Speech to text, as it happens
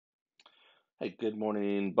Hey, good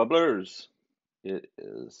morning, bubblers. It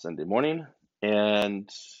is Sunday morning, and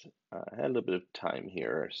I had a little bit of time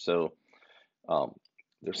here. Um,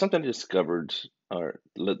 there's something I discovered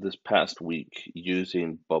this past week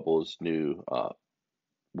using Bubble's new,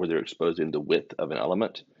 where they're exposing the width of an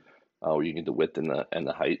element, where you get the width and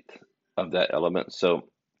the height of that element. So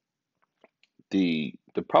the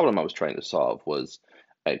problem I was trying to solve was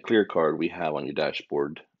a clear card we have on your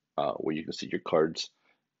dashboard, where you can see your cards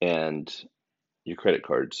and your credit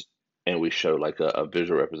cards, and we show like a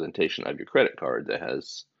visual representation of your credit card that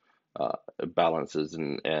has balances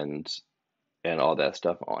and all that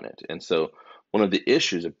stuff on it. And so one of the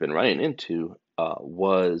issues I've been running into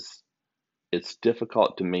was it's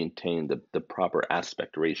difficult to maintain the proper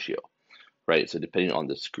aspect ratio, right? So depending on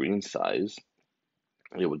the screen size,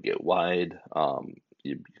 it would get wide,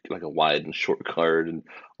 like a wide and short card, and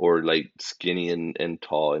or like skinny and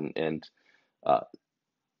tall, and uh,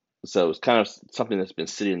 so it's kind of something that's been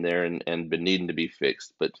sitting there and been needing to be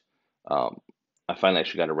fixed. But um, I finally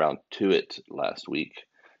actually got around to it last week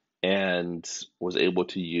and was able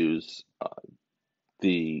to use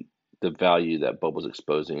the the value that Bubble's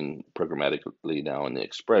exposing programmatically now in the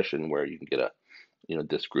expression, where you can get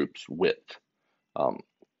this group's width, um,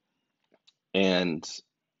 and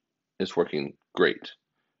it's working great,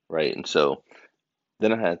 right? And so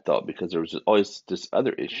then I had thought, because there was always this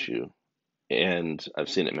other issue, and I've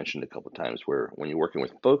seen it mentioned a couple of times, where when you're working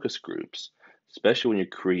with focus groups, especially when you're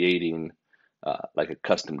creating like a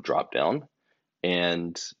custom dropdown,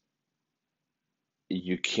 and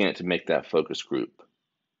you can't make that focus group,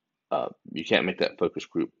 you can't make that focus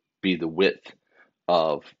group be the width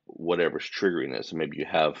of whatever's triggering it. So maybe you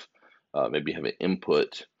have an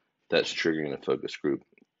input that's triggering a focus group,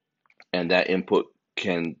 and that input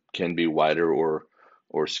can be wider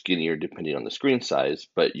or skinnier depending on the screen size,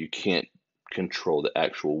 but you can't control the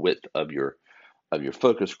actual width of your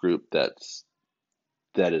focus group that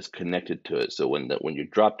is connected to it. So when your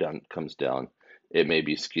drop down comes down, it may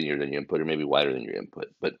be skinnier than your input or maybe wider than your input.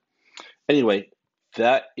 But anyway,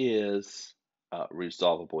 that is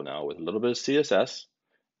resolvable now with a little bit of CSS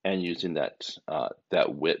and using that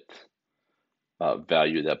width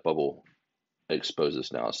value that Bubble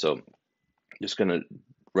exposes now. So I'm just going to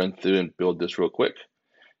run through and build this real quick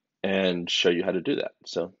and show you how to do that.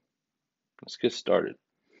 So let's get started.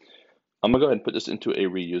 I'm gonna go ahead and put this into a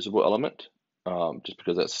reusable element, just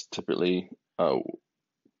because that's typically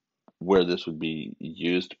where this would be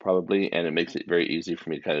used probably, and it makes it very easy for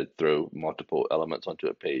me to kind of throw multiple elements onto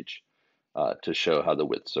a page to show how the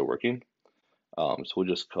widths are working. So we'll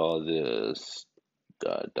just call this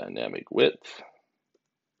dynamic width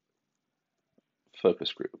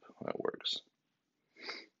focus group. That works.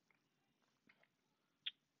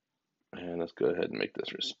 And let's go ahead and make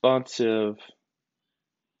this responsive.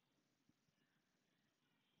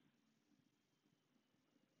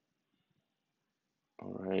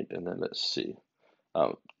 All right, and then let's see.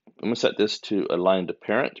 I'm going to set this to align to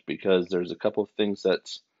parent, because there's a couple of things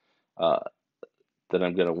uh, that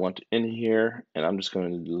I'm going to want in here, and I'm just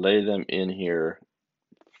going to lay them in here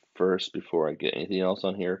first before I get anything else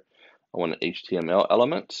on here. I want an HTML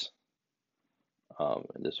element, and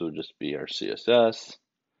this will just be our CSS,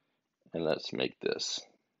 and let's make this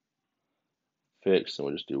fixed, and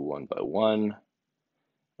we'll just do one by one.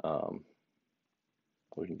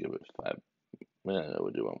 We can give it 5. No,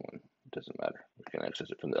 we'll do 1 1. It doesn't matter. We can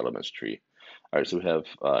access it from the elements tree. All right, so we have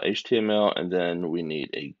HTML, and then we need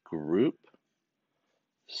a group.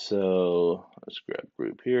 So let's grab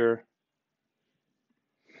group here,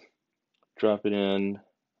 drop it in.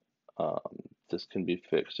 This can be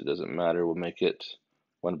fixed. It doesn't matter. We'll make it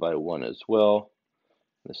 1 by 1 as well.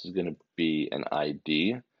 This is going to be an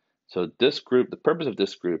ID. So this group, the purpose of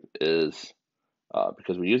this group is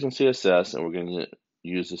because we're using CSS and we're going to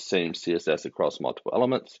use the same CSS across multiple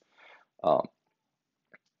elements.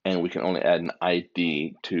 And we can only add an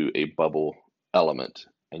ID to a bubble element.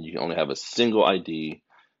 And you can only have a single ID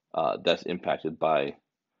that's impacted by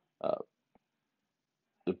the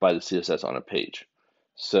CSS on a page.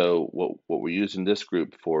 So what we're using this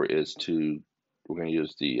group for is we're going to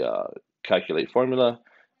use the calculate formula,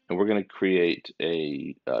 and we're going to create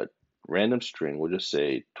a random string. We'll just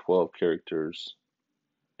say 12 characters,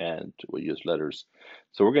 and we'll use letters.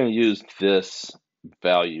 So we're going to use this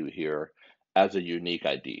value here as a unique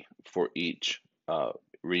ID for each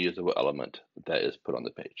reusable element that is put on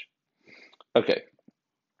the page. Okay,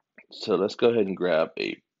 so let's go ahead and grab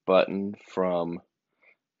a button from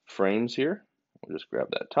frames here. We'll just grab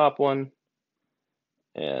that top one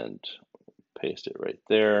and paste it right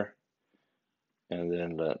there. And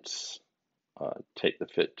then let's take the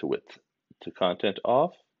fit to width to content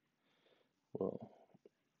off. we'll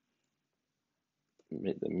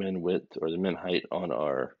make the min width or the min height on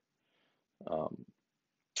our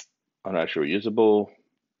actual reusable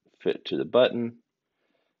fit to the button.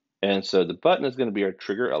 And so the button is going to be our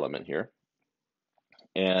trigger element here.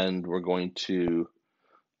 And we're going to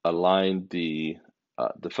align the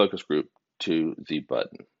focus group to the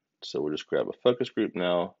button. So we'll just grab a focus group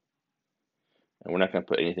now. And we're not going to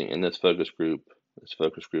put anything in this focus group. This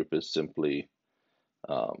focus group is simply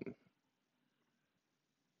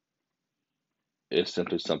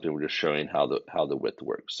something we're just showing how the width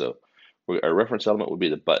works. So our reference element will be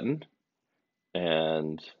the button,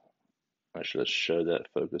 and I should show that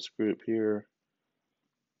focus group here.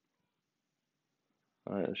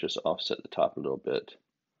 All right, let's just offset the top a little bit,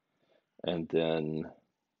 and then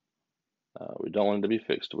we don't want it to be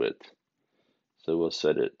fixed width, so we'll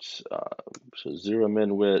set it so 0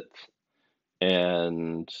 min width,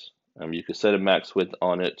 and you can set a max width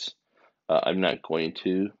on it. I'm not going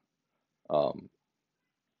to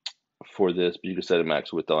for this, but you can set a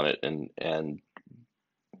max width on it and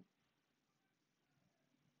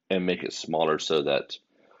make it smaller so that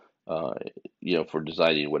for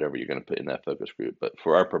designing whatever you're going to put in that focus group. But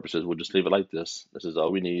for our purposes, we'll just leave it like this. This is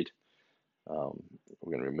all we need. We're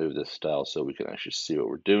going to remove this style so we can actually see what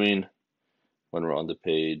we're doing when we're on the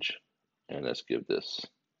page. And let's give this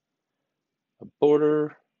a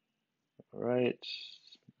border. All right,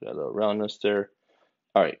 got a little roundness there.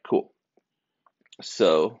 All right, cool.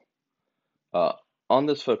 So on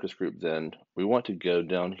this focus group, then we want to go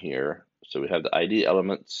down here. So we have the ID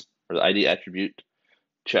elements or the ID attribute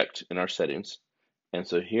checked in our settings. And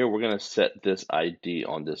so here we're going to set this ID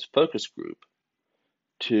on this focus group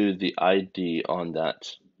to the ID on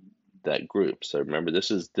that group. So remember,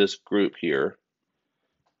 this is this group here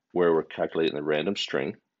where we're calculating the random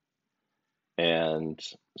string. And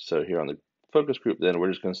so here on the focus group, then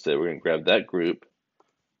we're just going to say we're going to grab that group,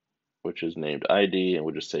 which is named ID, and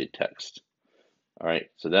we'll just say text. All right,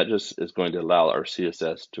 so that just is going to allow our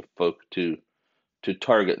CSS to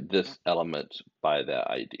target this element by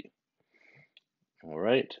that ID. All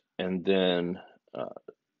right, and then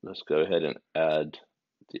let's go ahead and add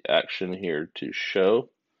the action here to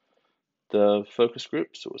show the focus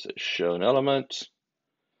group. So we'll say show an element,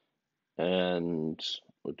 and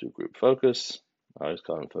we'll do GroupFocus. I always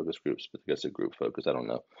call them focus groups, but I guess a GroupFocus, I don't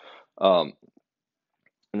know.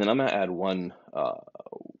 And then I'm going to add one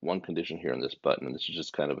condition here on this button, and this is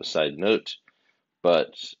just kind of a side note,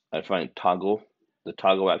 but I find the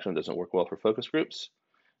toggle action doesn't work well for focus groups.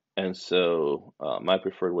 And so my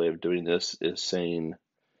preferred way of doing this is saying,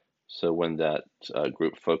 so when that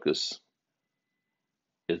GroupFocus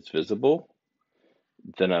is visible,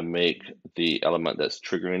 then I make the element that's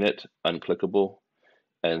triggering it unclickable.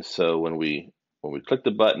 And so when we click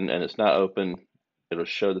the button and it's not open, it'll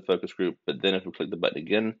show the focus group. But then if we click the button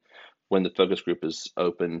again, when the focus group is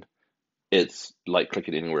open, it's like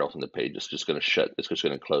clicking anywhere else on the page. It's just going to shut. It's just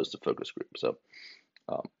going to close the focus group. So,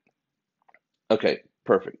 okay,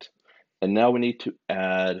 perfect. And now we need to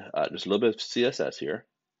add just a little bit of CSS here.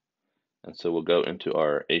 And so we'll go into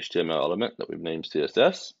our HTML element that we've named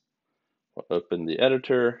CSS. We'll open the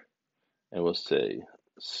editor and we'll say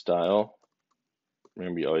style.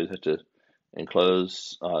 Remember, you always have to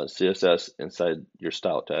enclose CSS inside your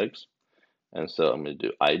style tags. And so I'm going to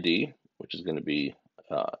do ID, which is going to be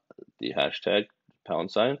the hashtag #. I'm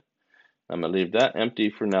going to leave that empty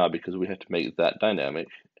for now because we have to make that dynamic.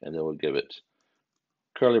 And then we'll give it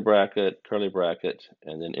curly bracket,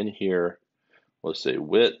 and then in here we'll say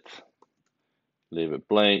width, leave it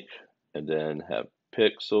blank, and then have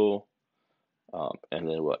pixel, and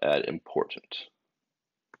then we'll add important.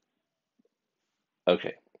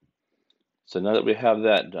 Okay, so now that we have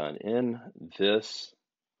that done, in this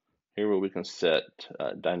here where we can set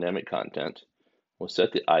dynamic content, we'll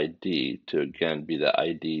set the ID to again be the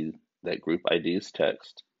ID, that group ID's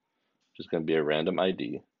text, which is going to be a random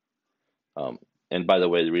ID. And by the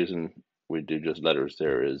way, the reason we do just letters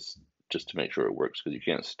there is just to make sure it works, because you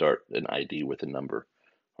can't start an ID with a number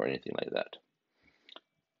or anything like that.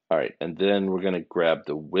 All right, and then we're going to grab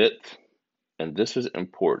the width, and this is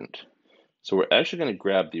important. So we're actually going to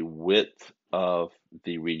grab the width of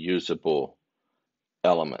the reusable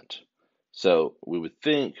element. So we would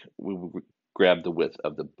think we would grab the width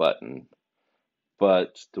of the button,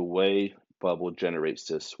 but the way Bubble generates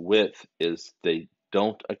this width is they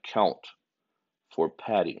don't account for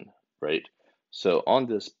padding, right? So on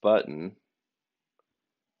this button,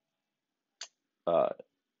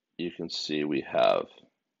 you can see we have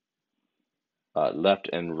left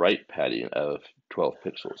and right padding of 12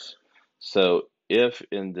 pixels. So if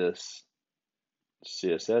in this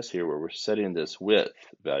CSS here where we're setting this width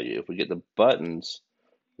value. If we get the button's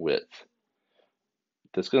width,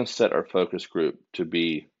 that's going to set our focus group to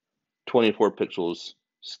be 24 pixels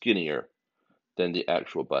skinnier than the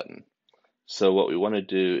actual button. So what we want to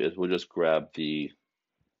do is we'll just grab the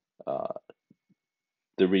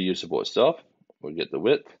reusable itself. We'll get the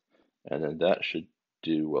width, and then that should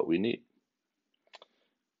do what we need.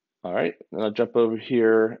 All right, then I'll jump over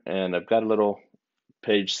here, and I've got a little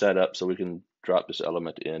page set up so we can drop this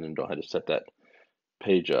element in and don't have to set that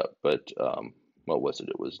page up. But what was it?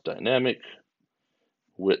 It was dynamic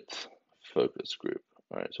width focus group.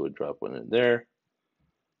 All right, so we drop one in there.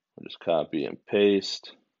 We'll just copy and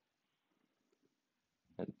paste,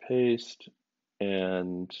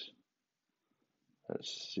 and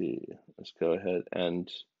let's see. Let's go ahead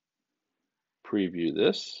and preview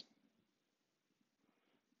this.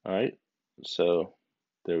 All right, so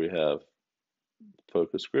there we have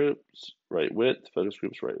focus groups, right width, focus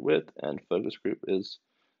groups, right width, and focus group is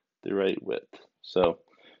the right width. So,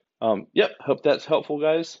 yep, hope that's helpful,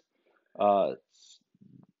 guys. It's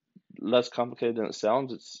less complicated than it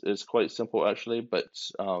sounds. It's quite simple actually, but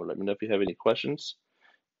let me know if you have any questions,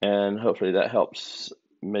 and hopefully that helps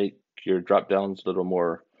make your drop downs a little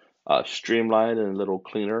more streamlined and a little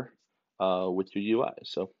cleaner with your UI.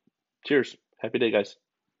 So, cheers, happy day, guys.